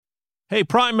Hey,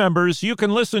 Prime members, you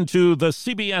can listen to the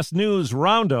CBS News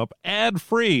Roundup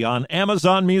ad-free on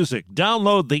Amazon Music.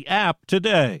 Download the app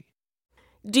today.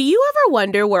 Do you ever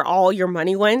wonder where all your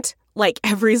money went? Like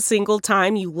every single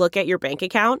time you look at your bank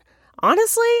account?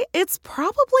 Honestly, it's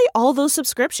probably all those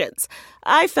subscriptions.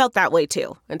 I felt that way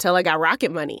too, until I got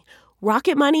Rocket Money.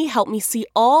 Rocket Money helped me see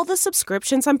all the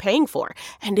subscriptions I'm paying for,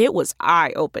 and it was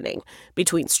eye-opening.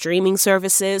 Between streaming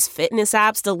services, fitness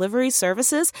apps, delivery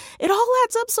services, it all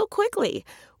adds up so quickly.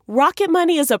 Rocket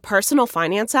Money is a personal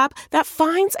finance app that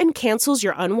finds and cancels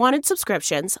your unwanted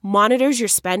subscriptions, monitors your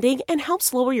spending, and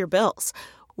helps lower your bills.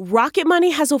 Rocket Money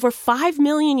has over 5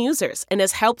 million users and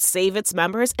has helped save its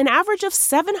members an average of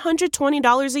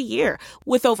 $720 a year,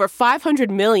 with over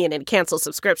 500 million in canceled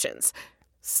subscriptions.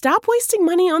 Stop wasting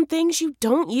money on things you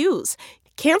don't use.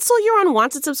 Cancel your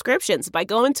unwanted subscriptions by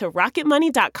going to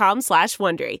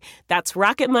rocketmoney.com/Wondery. That's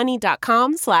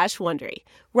rocketmoney.com/Wondery.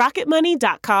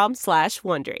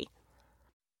 rocketmoney.com/Wondery.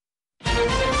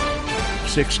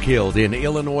 6 killed in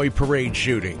Illinois parade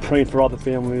shooting. Praying for all the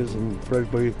families and for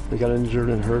everybody that got injured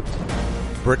and hurt.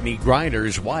 Brittany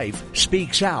Griner's wife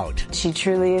speaks out. She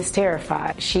truly is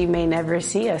terrified. She may never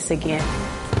see us again.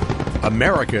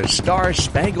 America's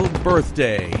Star-Spangled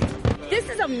Birthday. This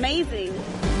is amazing.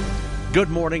 Good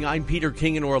morning, I'm Peter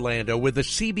King in Orlando with the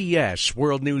CBS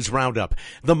World News Roundup.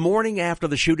 The morning after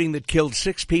the shooting that killed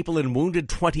 6 people and wounded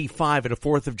 25 at a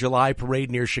 4th of July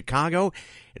parade near Chicago,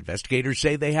 investigators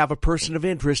say they have a person of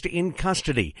interest in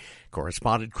custody.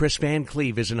 Correspondent Chris Van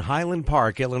Cleve is in Highland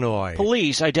Park, Illinois.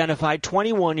 Police identified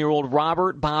 21-year-old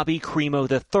Robert Bobby Cremo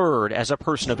III as a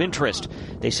person of interest.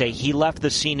 They say he left the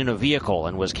scene in a vehicle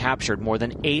and was captured more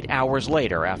than 8 hours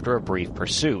later after a brief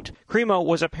pursuit. Cremo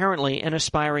was apparently an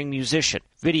aspiring musician.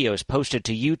 Videos posted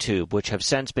to YouTube, which have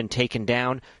since been taken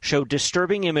down, show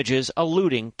disturbing images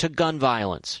alluding to gun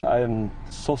violence. I am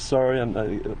so sorry.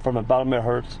 From the bottom of my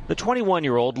heart. The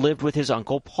 21-year-old lived with his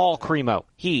uncle, Paul Cremo.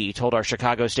 He told our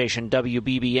Chicago station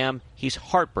WBBM he's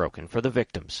heartbroken for the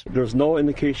victims. There's no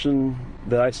indication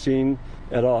that I've seen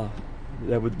at all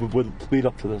that would lead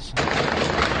up to this.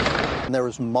 And there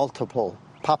was multiple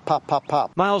pop, pop, pop,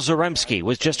 pop. Miles Zaremski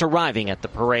was just arriving at the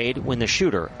parade when the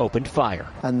shooter opened fire.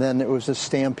 And then it was a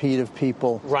stampede of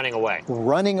people running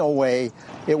away.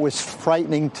 It was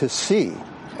frightening to see.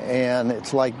 And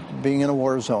it's like being in a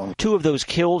war zone. 2 of those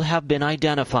killed have been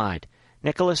identified.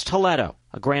 Nicholas Toledo,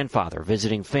 a grandfather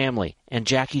visiting family, and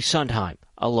Jackie Sundheim,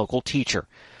 a local teacher.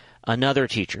 Another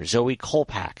teacher, Zoe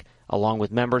Kolpak, along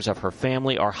with members of her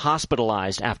family, are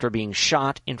hospitalized after being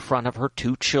shot in front of her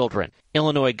 2 children.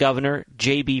 Illinois Governor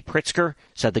J.B. Pritzker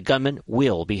said the gunman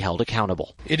will be held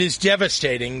accountable. It is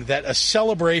devastating that a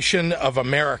celebration of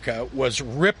America was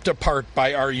ripped apart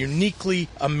by our uniquely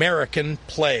American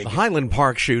plague. The Highland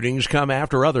Park shootings come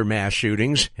after other mass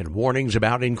shootings and warnings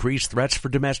about increased threats for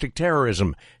domestic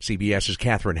terrorism. CBS's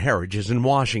Catherine Herridge is in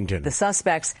Washington. The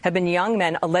suspects have been young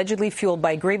men allegedly fueled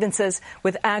by grievances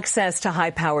with access to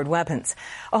high-powered weapons.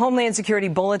 A Homeland Security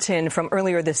bulletin from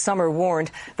earlier this summer warned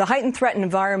the heightened threat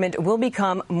environment will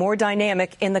become more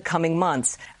dynamic in the coming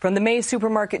months. From the Mays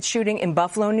supermarket shooting in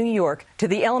Buffalo, New York, to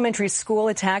the elementary school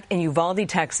attack in Uvalde,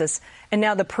 Texas, and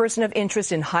now the person of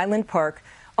interest in Highland Park,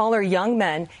 all are young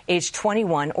men aged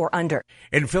 21 or under.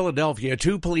 In Philadelphia,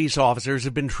 2 police officers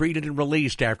have been treated and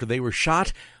released after they were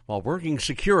shot while working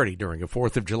security during a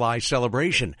 4th of July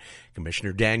celebration.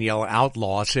 Commissioner Danielle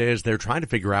Outlaw says they're trying to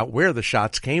figure out where the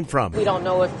shots came from. We don't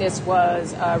know if this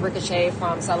was ricochet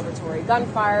from celebratory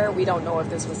gunfire. We don't know if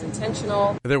this was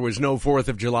intentional. There was no 4th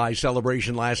of July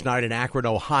celebration last night in Akron,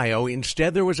 Ohio.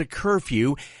 Instead, there was a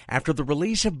curfew after the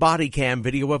release of body cam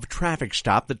video of a traffic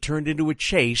stop that turned into a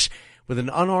chase with an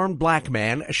unarmed black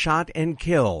man shot and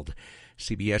killed.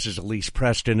 CBS's Elise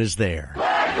Preston is there.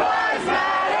 Black Lives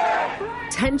Matter!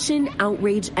 Tension,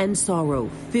 outrage, and sorrow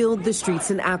filled the streets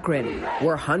in Akron,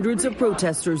 where hundreds of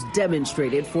protesters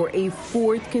demonstrated for a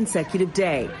 4th consecutive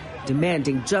day,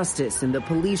 demanding justice in the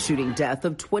police shooting death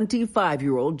of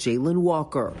 25-year-old Jayland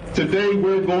Walker. Today,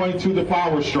 we're going to the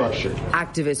power structure.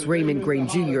 Activist Raymond Grain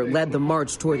Jr. led the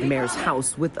march toward the mayor's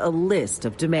house with a list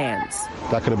of demands.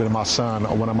 That could have been my son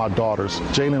or one of my daughters.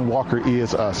 Jayland Walker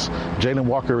is us. Jayland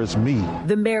Walker is me.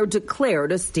 The mayor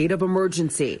declared a state of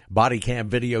emergency. Body cam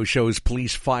video shows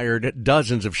police fired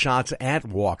dozens of shots at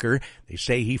Walker. They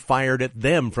say he fired at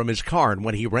them from his car, and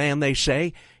when he ran, they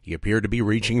say, he appeared to be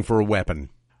reaching for a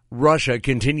weapon. Russia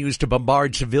continues to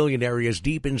bombard civilian areas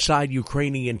deep inside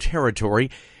Ukrainian territory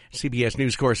CBS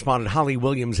News correspondent Holly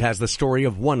Williams has the story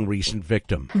of one recent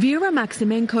victim. Vera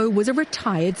Maximenko was a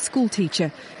retired schoolteacher,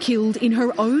 killed in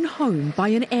her own home by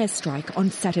an airstrike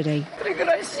on Saturday.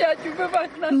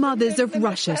 Mothers of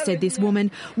Russia, said this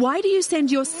woman, why do you send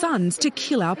your sons to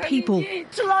kill our people?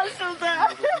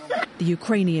 The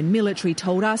Ukrainian military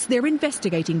told us they're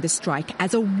investigating the strike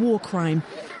as a war crime.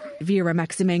 Vera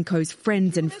Maximenko's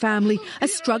friends and family are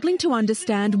struggling to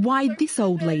understand why this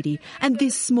old lady and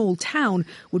this small town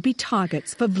would be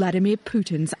targets for Vladimir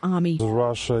Putin's army.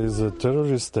 Russia is a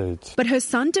terrorist state. But her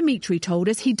son Dmitry told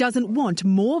us he doesn't want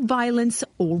more violence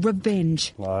or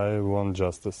revenge. I want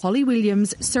justice. Holly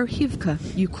Williams,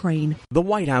 Serhivka, Ukraine. The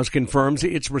White House confirms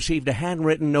it's received a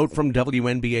handwritten note from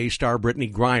WNBA star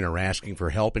Brittany Griner asking for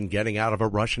help in getting out of a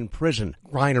Russian prison.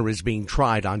 Griner is being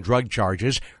tried on drug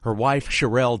charges. Her wife,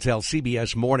 Sherelle, tells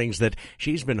CBS Mornings that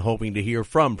she's been hoping to hear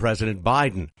from President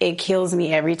Biden. It kills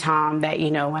me every time that,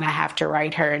 when I have to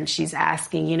write her and she's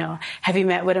asking, have you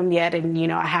met with him yet?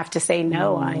 And, I have to say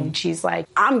no. And she's like,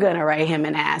 I'm going to write him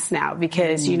an ass now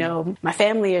because, my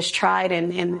family has tried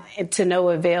and to no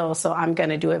avail, so I'm going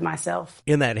to do it myself.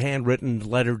 In that handwritten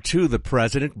letter to the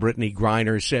president, Brittany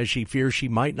Griner says she fears she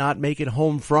might not make it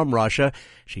home from Russia.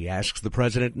 She asks the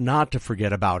president not to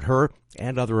forget about her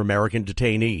and other American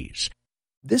detainees.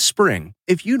 This spring,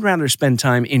 if you'd rather spend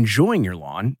time enjoying your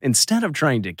lawn instead of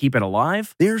trying to keep it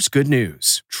alive, there's good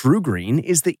news. True Green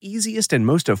is the easiest and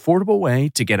most affordable way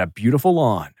to get a beautiful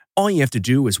lawn. All you have to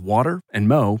do is water and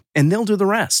mow, and they'll do the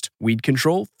rest. Weed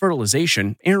control,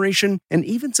 fertilization, aeration, and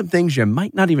even some things you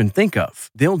might not even think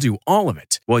of. They'll do all of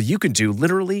it, while you can do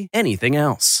literally anything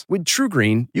else. With True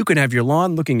Green, you can have your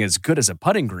lawn looking as good as a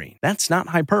putting green. That's not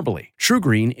hyperbole. True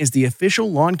Green is the official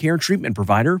lawn care treatment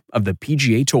provider of the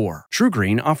PGA Tour. True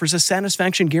Green offers a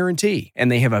satisfaction guarantee,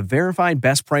 and they have a verified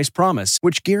best price promise,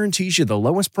 which guarantees you the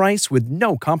lowest price with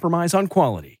no compromise on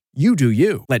quality. You do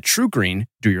you. Let True Green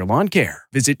do your lawn care.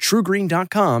 Visit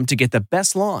TrueGreen.com to get the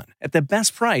best lawn at the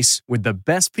best price with the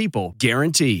best people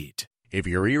guaranteed. If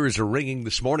your ears are ringing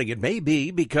this morning, it may be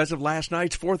because of last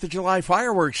night's 4th of July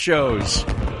fireworks shows.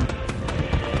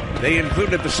 They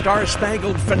included the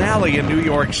Star-Spangled Finale in New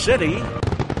York City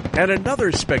and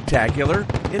another spectacular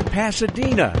in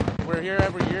Pasadena. We're here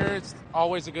every year. It's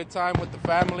always a good time with the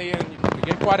family, and we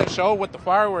get quite a show with the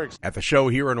fireworks. At the show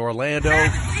here in Orlando,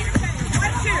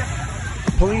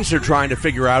 police are trying to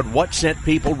figure out what sent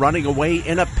people running away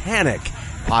in a panic,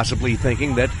 possibly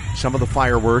thinking that some of the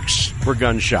fireworks were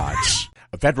gunshots.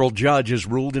 A federal judge has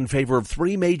ruled in favor of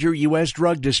 3 major U.S.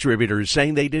 drug distributors,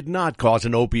 saying they did not cause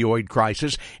an opioid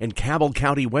crisis in Cabell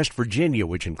County, West Virginia,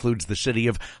 which includes the city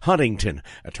of Huntington.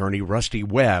 Attorney Rusty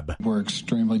Webb. We're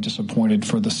extremely disappointed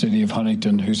for the city of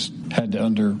Huntington, who's had to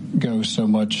undergo so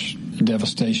much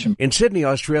devastation. In Sydney,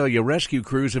 Australia, rescue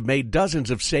crews have made dozens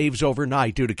of saves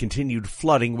overnight due to continued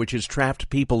flooding, which has trapped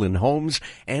people in homes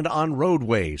and on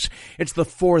roadways. It's the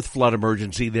 4th flood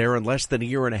emergency there in less than a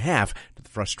year and a half, to the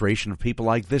frustration of people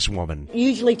like this woman. It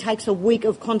usually takes a week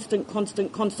of constant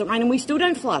rain, and we still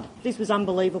don't flood. This was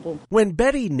unbelievable. When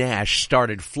Betty Nash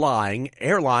started flying,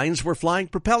 airlines were flying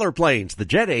propeller planes. The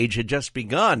jet age had just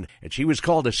begun, and she was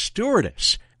called a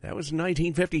stewardess. That was in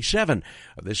 1957.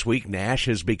 This week, Nash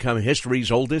has become history's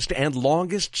oldest and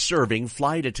longest-serving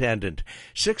flight attendant.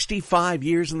 65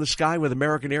 years in the sky with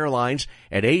American Airlines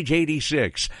at age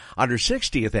 86. On her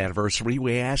 60th anniversary,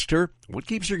 we asked her, what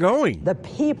keeps her going? The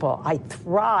people. I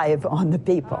thrive on the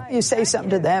people. You say something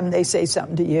to them, they say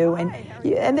something to you,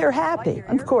 and they're happy.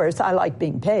 Of course, I like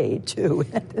being paid, too.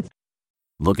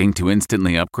 Looking to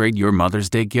instantly upgrade your Mother's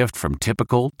Day gift from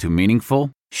typical to meaningful?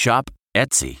 Shop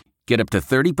Etsy. Get up to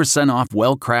 30% off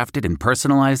well-crafted and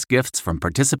personalized gifts from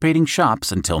participating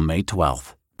shops until May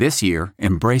 12th. This year,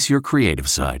 embrace your creative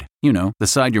side. You know, the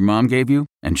side your mom gave you.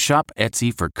 And shop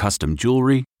Etsy for custom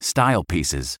jewelry, style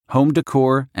pieces, home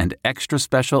decor, and extra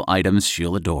special items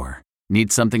she'll adore.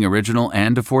 Need something original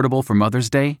and affordable for Mother's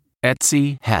Day?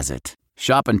 Etsy has it.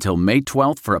 Shop until May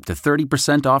 12th for up to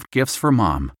 30% off gifts for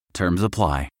mom. Terms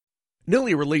apply.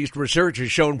 Newly released research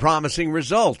has shown promising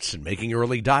results in making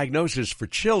early diagnosis for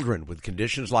children with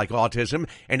conditions like autism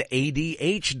and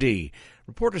ADHD.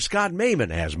 Reporter Scott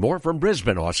Mayman has more from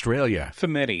Brisbane, Australia. For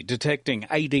many, detecting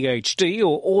ADHD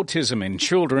or autism in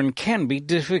children can be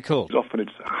difficult. Often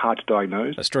it's hard to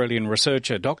diagnose. Australian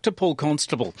researcher Dr. Paul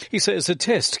Constable. He says a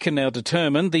test can now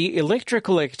determine the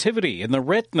electrical activity in the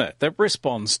retina that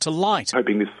responds to light.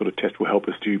 Hoping this sort of test will help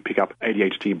us to pick up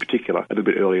ADHD in particular a little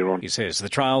bit earlier on. He says the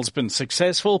trial's been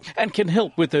successful and can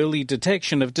help with early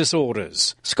detection of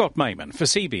disorders. Scott Mayman for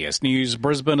CBS News,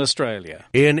 Brisbane, Australia.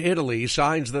 In Italy,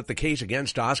 signs that the case against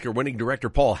against Oscar-winning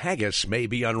director Paul Haggis may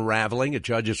be unraveling. A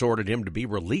judge has ordered him to be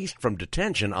released from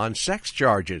detention on sex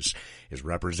charges. His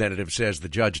representative says the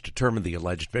judge determined the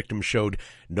alleged victim showed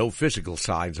no physical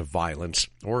signs of violence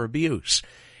or abuse.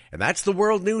 And that's the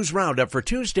World News Roundup for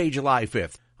Tuesday, July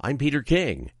 5th. I'm Peter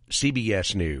King,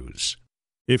 CBS News.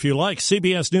 If you like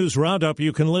CBS News Roundup,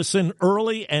 you can listen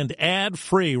early and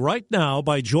ad-free right now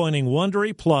by joining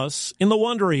Wondery Plus in the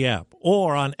Wondery app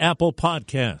or on Apple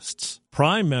Podcasts.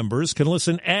 Prime members can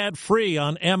listen ad-free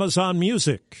on Amazon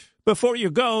Music. Before you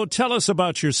go, tell us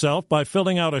about yourself by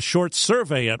filling out a short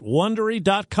survey at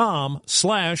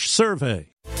Wondery.com/survey.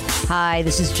 Hi,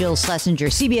 this is Jill Schlesinger,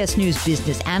 CBS News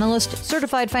business analyst,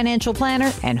 certified financial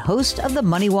planner, and host of the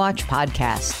Money Watch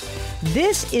podcast.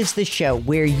 This is the show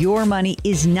where your money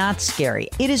is not scary.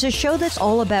 It is a show that's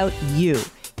all about you.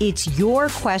 It's your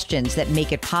questions that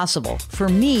make it possible for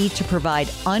me to provide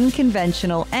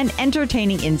unconventional and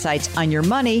entertaining insights on your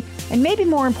money, and maybe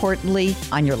more importantly,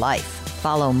 on your life.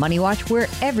 Follow Money Watch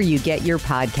wherever you get your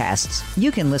podcasts.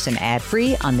 You can listen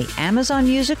ad-free on the Amazon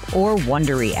Music or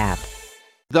Wondery app.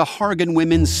 The Hargan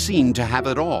women seemed to have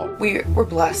it all. We were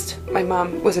blessed. My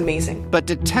mom was amazing. But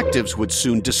detectives would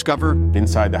soon discover...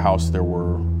 inside the house, there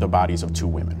were the bodies of 2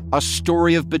 women. A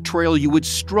story of betrayal you would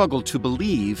struggle to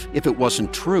believe if it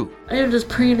wasn't true. I am just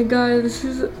praying to God, this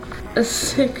is a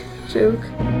sick joke.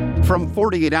 From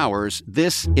 48 Hours,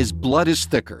 this is Blood is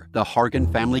Thicker, the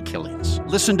Hargan Family Killings.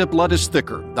 Listen to Blood is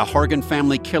Thicker, the Hargan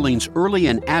Family Killings early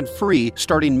and ad-free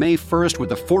starting May 1st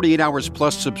with a 48 Hours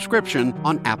Plus subscription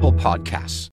on Apple Podcasts.